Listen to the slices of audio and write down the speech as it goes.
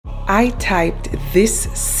I typed this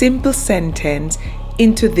simple sentence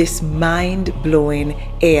into this mind-blowing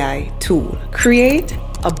AI tool. Create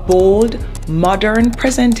a bold, modern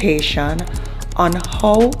presentation on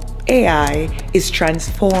how AI is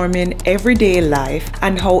transforming everyday life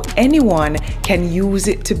and how anyone can use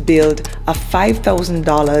it to build a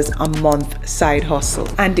 $5,000 a month side hustle.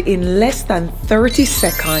 And in less than 30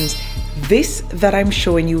 seconds, this that I'm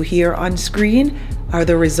showing you here on screen are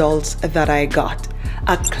the results that I got.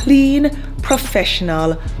 A clean,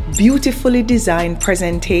 professional, beautifully designed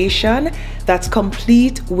presentation that's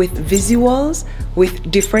complete with visuals, with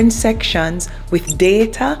different sections, with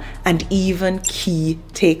data, and even key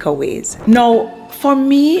takeaways. Now, for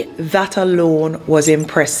me, that alone was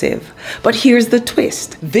impressive. But here's the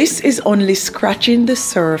twist. This is only scratching the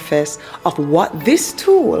surface of what this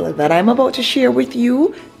tool that I'm about to share with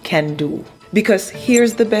you can do. Because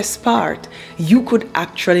here's the best part. You could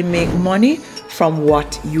actually make money from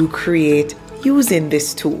what you create using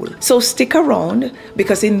this tool. So stick around,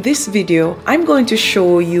 because in this video, I'm going to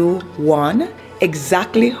show you one,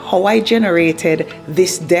 exactly how I generated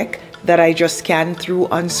this deck that I just scanned through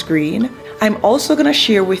on screen. I'm also gonna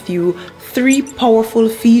share with you 3 powerful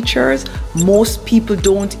features most people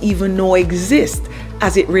don't even know exist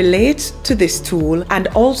as it relates to this tool, and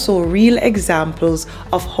also real examples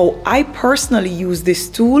of how I personally use this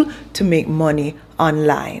tool to make money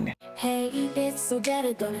online. Hey, it's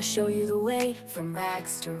Odetta, gonna show you the way. From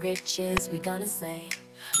rags to riches, we gonna say.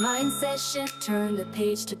 Mindset shift, turn the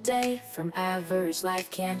page today. From average life,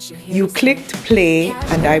 can't you hear? You clicked play,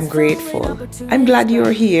 and I'm grateful. I'm glad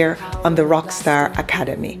you're here on the Rockstar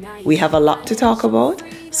Academy. We have a lot to talk about,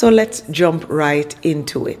 so let's jump right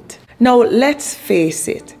into it. Now, let's face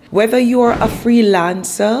it, whether you're a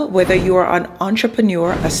freelancer, whether you're an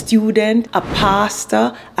entrepreneur, a student, a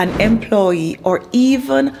pastor, an employee, or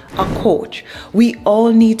even a coach, we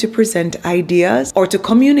all need to present ideas or to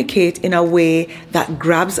communicate in a way that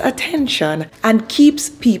grabs attention and keeps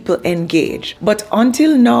people engaged. But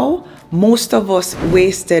until now, most of us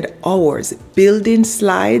wasted hours building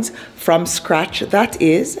slides from scratch, that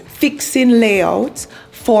is, fixing layouts,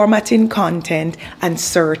 formatting content, and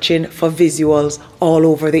searching for visuals all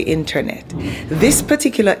over the internet. This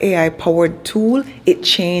particular AI-powered tool, it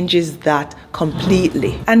changes that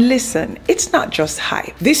completely. And listen, it's not just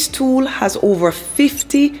hype. This tool has over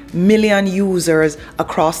 50 million users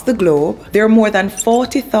across the globe. There are more than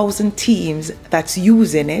 40,000 teams that's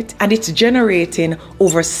using it, and it's generating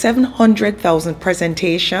over 700,000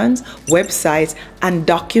 presentations, websites, and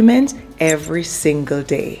documents every single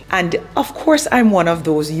day. And of course, I'm one of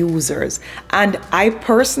those users, and I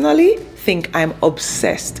personally think I'm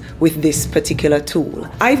obsessed with this particular tool.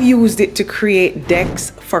 I've used it to create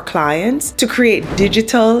decks for clients, to create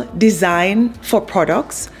digital design for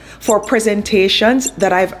products, for presentations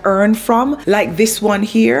that I've earned from, like this one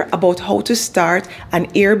here about how to start an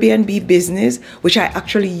Airbnb business, which I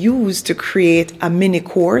actually used to create a mini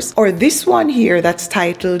course, or this one here that's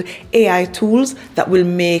titled AI Tools that will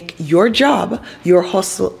make your job, your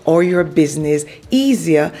hustle, or your business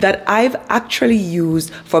easier, that I've actually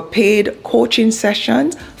used for paid coaching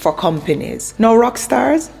sessions for companies. Now, rock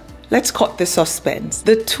stars, let's cut the suspense.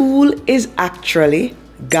 The tool is actually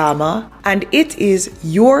Gamma, and it is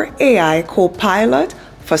your AI co-pilot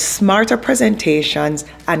for smarter presentations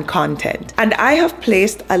and content. And I have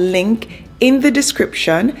placed a link in the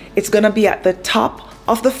description. It's going to be at the top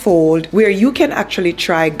of the fold where you can actually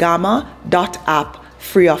try gamma.app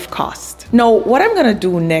free of cost. Now, what I'm going to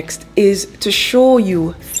do next is to show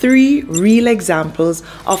you 3 real examples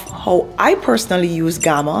of how I personally use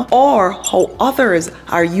Gamma, or how others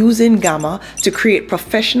are using Gamma to create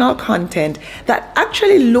professional content that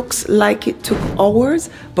actually looks like it took hours,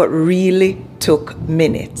 but really took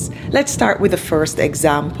minutes. Let's start with the first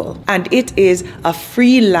example, and it is a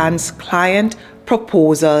freelance client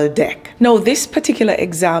proposal deck. Now, this particular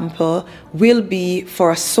example will be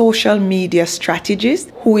for a social media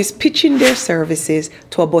strategist who is pitching their services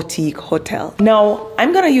to a boutique hotel. Now,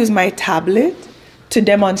 I'm going to use my tablet to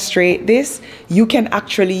demonstrate this. You can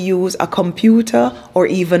actually use a computer or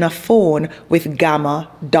even a phone with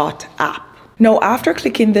Gamma.app. Now, after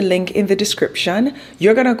clicking the link in the description,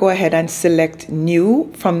 you're going to go ahead and select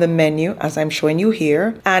New from the menu, as I'm showing you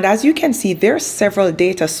here. And as you can see, there are several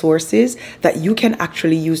data sources that you can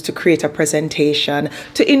actually use to create a presentation,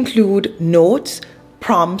 to include notes,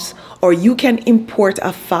 prompts, or you can import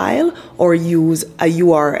a file or use a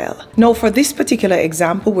URL. Now, for this particular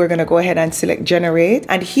example, we're going to go ahead and select generate,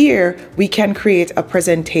 and here we can create a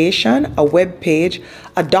presentation, a web page,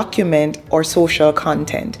 a document, or social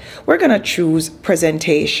content. We're going to choose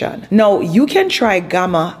presentation. Now, you can try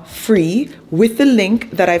Gamma free with the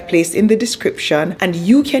link that I've placed in the description, and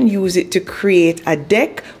you can use it to create a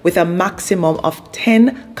deck with a maximum of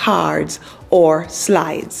 10 cards or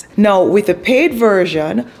slides. Now, with the paid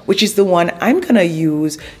version, which is the one I'm gonna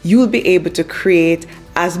use, you'll be able to create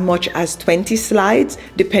as much as 20 slides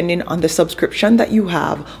depending on the subscription that you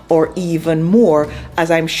have, or even more,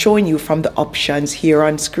 as I'm showing you from the options here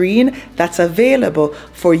on screen that's available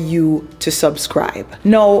for you to subscribe.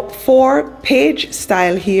 Now, for page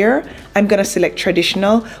style here, I'm gonna select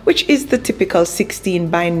traditional, which is the typical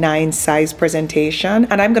 16:9 size presentation,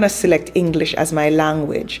 and I'm gonna select English as my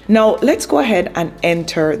language. Now, let's go ahead and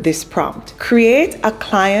enter this prompt. Create a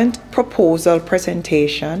client proposal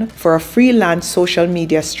presentation for a freelance social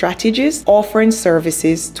media strategist offering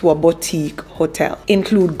services to a boutique hotel.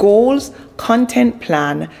 Include goals, content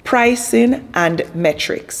plan, pricing, and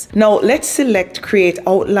metrics. Now let's select create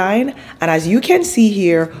outline, and as you can see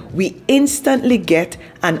here, we instantly get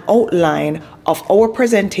an outline of our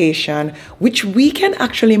presentation, which we can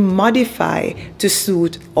actually modify to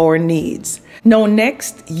suit our needs. Now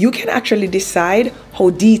next, you can actually decide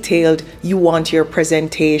how detailed you want your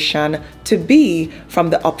presentation to be from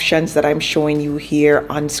the options that I'm showing you here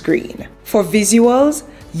on screen. For visuals,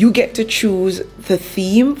 you get to choose the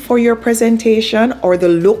theme for your presentation or the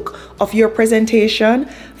look of your presentation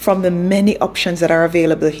from the many options that are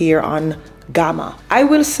available here on Gamma. I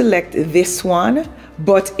will select this one,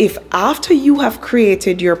 but if after you have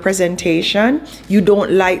created your presentation, you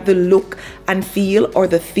don't like the look and feel or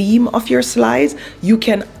the theme of your slides, you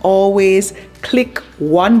can always click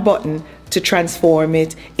one button to transform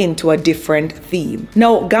it into a different theme.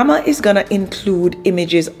 Now, Gamma is gonna include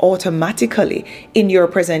images automatically in your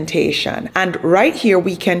presentation. And right here,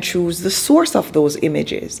 we can choose the source of those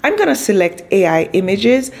images. I'm gonna select AI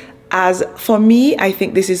images, as for me, I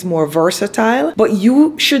think this is more versatile, but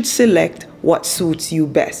you should select what suits you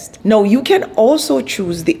best. Now, you can also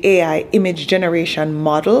choose the AI image generation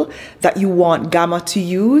model that you want Gamma to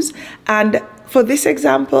use. And for this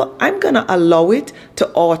example, I'm gonna allow it to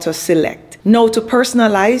auto select. Now, to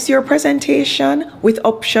personalize your presentation with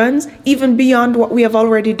options, even beyond what we have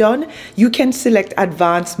already done, you can select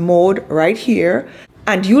advanced mode right here,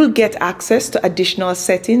 and you'll get access to additional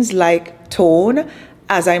settings like tone,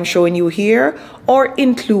 as I'm showing you here, or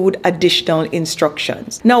include additional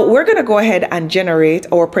instructions. Now we're gonna go ahead and generate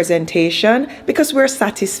our presentation because we're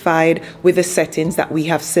satisfied with the settings that we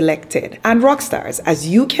have selected. And Rockstars, as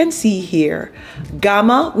you can see here,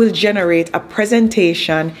 Gamma will generate a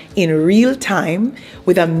presentation in real time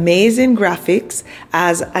with amazing graphics,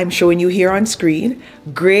 as I'm showing you here on screen,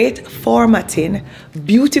 great formatting,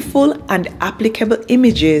 beautiful and applicable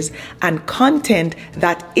images, and content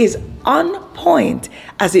that is on point,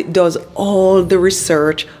 as it does all the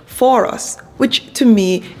research for us, which to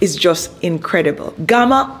me is just incredible.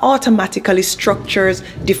 Gamma automatically structures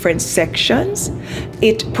different sections.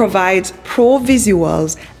 It provides pro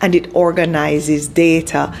visuals and it organizes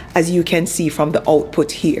data, as you can see from the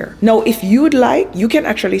output here. Now, if you'd like, you can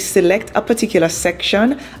actually select a particular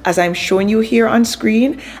section, as I'm showing you here on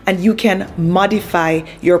screen, and you can modify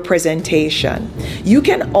your presentation. You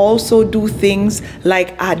can also do things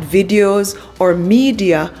like add videos or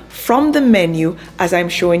media from the menu, as I'm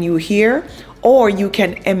showing you here, or you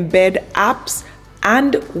can embed apps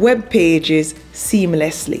and web pages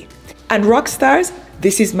seamlessly. And Rockstars,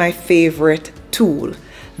 this is my favorite tool,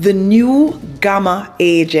 the new Gamma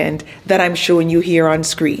agent that I'm showing you here on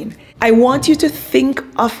screen. I want you to think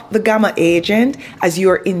of the Gamma agent as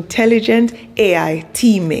your intelligent AI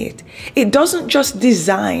teammate. It doesn't just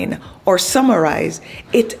design or summarize,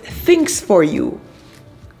 it thinks for you.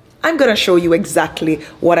 I'm gonna show you exactly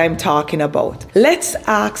what I'm talking about. Let's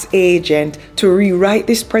ask Agent to rewrite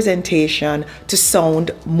this presentation to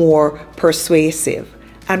sound more persuasive.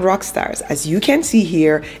 And Rockstars, as you can see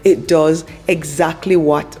here, it does exactly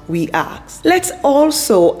what we asked. Let's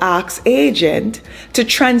also ask Agent to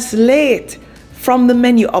translate from the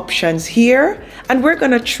menu options here, and we're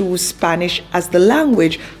gonna choose Spanish as the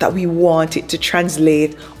language that we want it to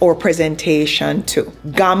translate our presentation to.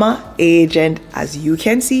 Gamma Agent, as you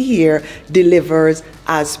can see here, delivers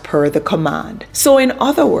as per the command. So in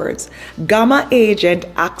other words, Gamma Agent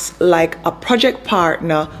acts like a project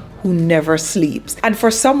partner who never sleeps. And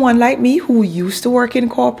for someone like me who used to work in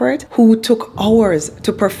corporate, who took hours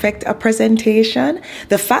to perfect a presentation,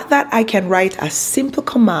 the fact that I can write a simple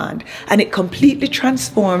command and it completely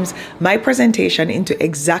transforms my presentation into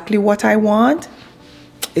exactly what I want,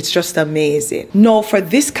 it's just amazing. Now, for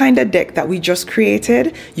this kind of deck that we just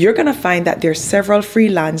created, you're gonna find that there's several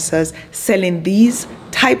freelancers selling these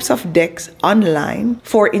types of decks online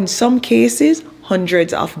for, in some cases,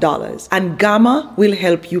 hundreds of dollars, and Gamma will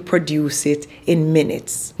help you produce it in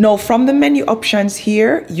minutes. Now, from the menu options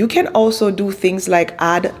here, you can also do things like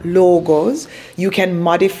add logos, you can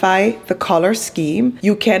modify the color scheme,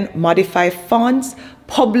 you can modify fonts,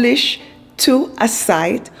 publish to a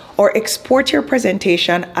site, or export your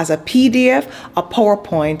presentation as a PDF, a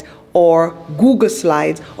PowerPoint, or Google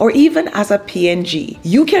Slides, or even as a PNG.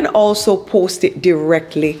 You can also post it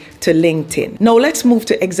directly to LinkedIn. Now let's move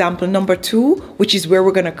to example number 2, which is where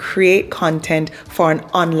we're going to create content for an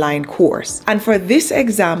online course. And for this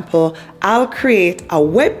example, I'll create a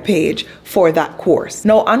web page for that course.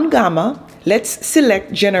 Now on Gamma, let's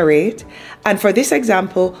select generate. And for this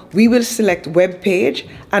example, we will select web page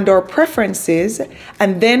and our preferences,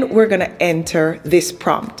 and then we're going to enter this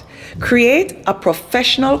prompt. Create a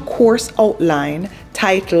professional course outline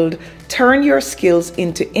titled Turn Your Skills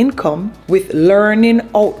into Income with Learning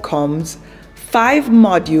Outcomes, 5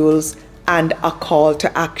 modules, and a call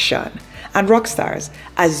to action. And Rockstars,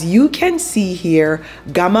 as you can see here,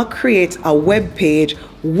 Gamma creates a web page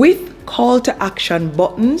with call to action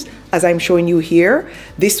buttons, as I'm showing you here.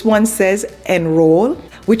 This one says enroll,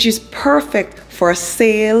 which is perfect for a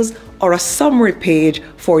sales or a summary page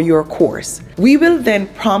for your course. We will then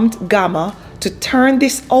prompt Gamma to turn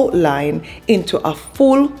this outline into a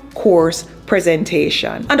full course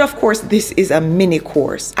presentation. And of course, this is a mini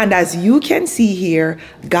course. And as you can see here,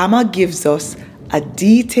 Gamma gives us a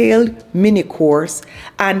detailed mini course.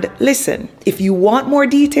 And listen, if you want more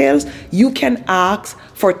details, you can ask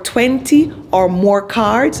for 20 or more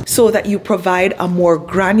cards so that you provide a more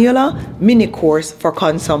granular mini course for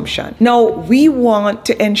consumption. Now, we want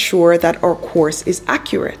to ensure that our course is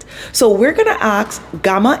accurate. So we're gonna ask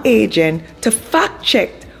Gamma Agent to fact check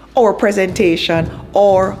our presentation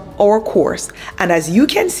or our course. And as you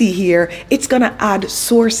can see here, it's gonna add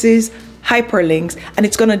sources, hyperlinks, and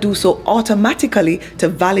it's going to do so automatically to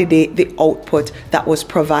validate the output that was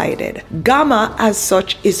provided. Gamma as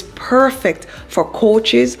such is perfect for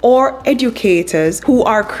coaches or educators who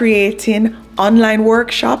are creating online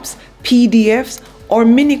workshops, PDFs, or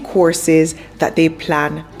mini courses that they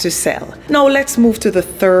plan to sell. Now let's move to the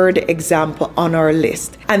third example on our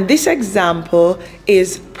list. And this example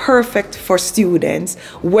is perfect for students,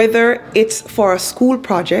 whether it's for a school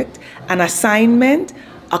project, an assignment,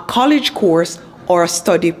 a college course, or a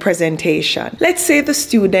study presentation. Let's say the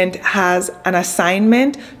student has an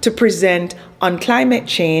assignment to present on climate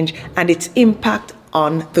change and its impact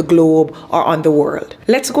on the globe or on the world.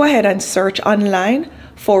 Let's go ahead and search online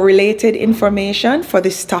for related information for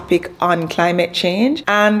this topic on climate change.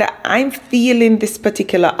 And I'm feeling this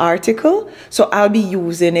particular article, so I'll be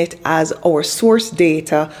using it as our source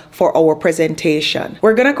data for our presentation.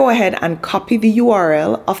 We're gonna go ahead and copy the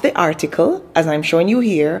URL of the article, as I'm showing you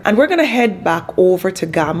here, and we're gonna head back over to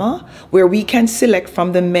Gamma, where we can select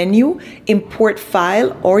from the menu, import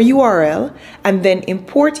file or URL, and then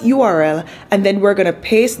import URL, and then we're gonna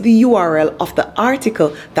paste the URL of the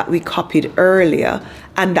article that we copied earlier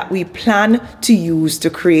and that we plan to use to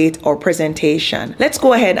create our presentation. Let's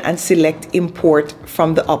go ahead and select import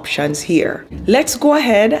from the options here. Let's go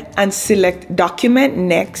ahead and select document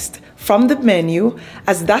next from the menu,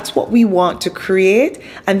 as that's what we want to create,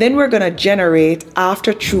 and then we're going to generate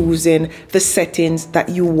after choosing the settings that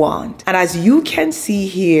you want. And as you can see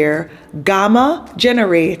here, Gamma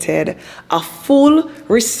generated a full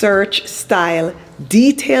research style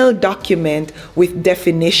detailed document with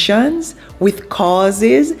definitions, with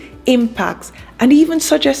causes, impacts, and even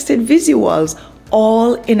suggested visuals,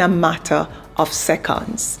 all in a matter of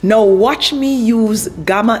seconds. Now watch me use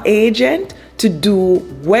Gamma Agent to do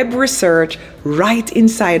web research right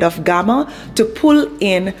inside of Gamma to pull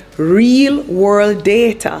in real world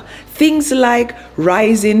data, things like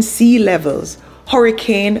rising sea levels,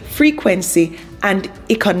 hurricane frequency, and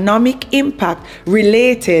economic impact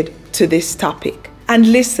related to this topic.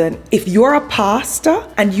 And listen, if you're a pastor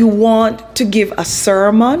and you want to give a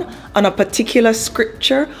sermon on a particular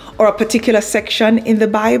scripture or a particular section in the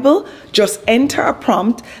Bible, just enter a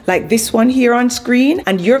prompt like this one here on screen,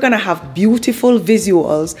 and you're gonna have beautiful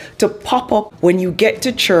visuals to pop up when you get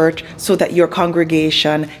to church so that your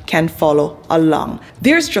congregation can follow along.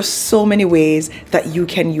 There's just so many ways that you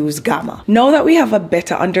can use Gamma. Now that we have a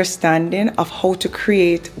better understanding of how to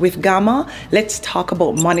create with Gamma, let's talk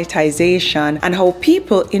about monetization and how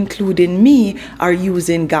people, including me, are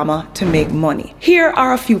using Gamma to make money. Here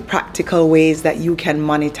are a few practical ways that you can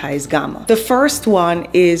monetize Gamma. The first one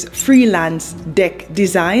is freelance deck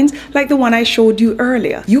designs, like the one I showed you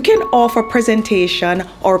earlier. You can offer presentation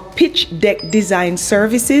or pitch deck design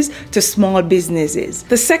services to small businesses.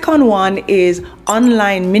 The second one is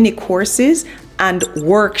online mini courses and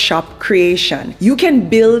workshop creation. You can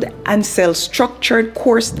build and sell structured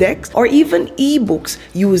course decks or even ebooks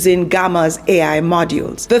using Gamma's AI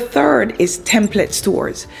modules. The third is template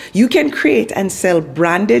stores. You can create and sell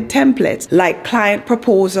branded templates like client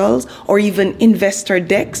proposals or even investor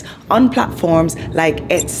decks on platforms like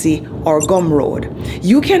Etsy or Gumroad.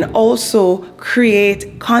 You can also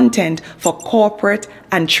create content for corporate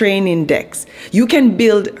and training decks. You can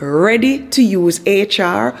build ready-to-use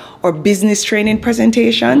HR or business training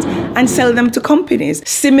presentations and sell them to companies,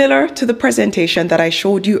 similar to the presentation that I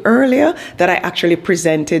showed you earlier that I actually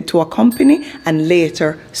presented to a company and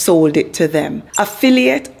later sold it to them.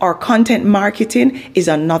 Affiliate or content marketing is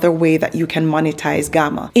another way that you can monetize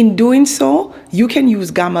Gamma. In doing so, you can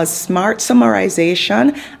use Gamma's smart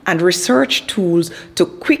summarization and research tools to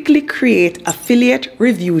quickly create affiliate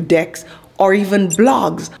review decks or even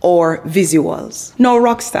blogs or visuals. Now,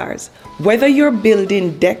 rockstars, whether you're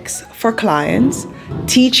building decks for clients,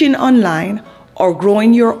 teaching online, or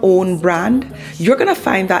growing your own brand, you're gonna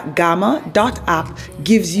find that Gamma.app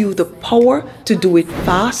gives you the power to do it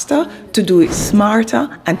faster, to do it smarter,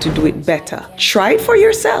 and to do it better. Try it for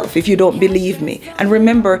yourself if you don't believe me. And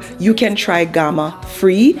remember, you can try Gamma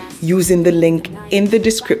free using the link in the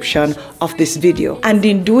description of this video. And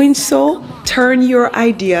in doing so, turn your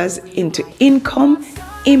ideas into income,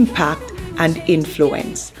 impact, and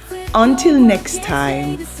influence. Until next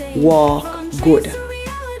time, walk good.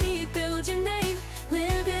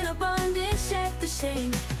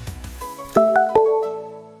 Shame.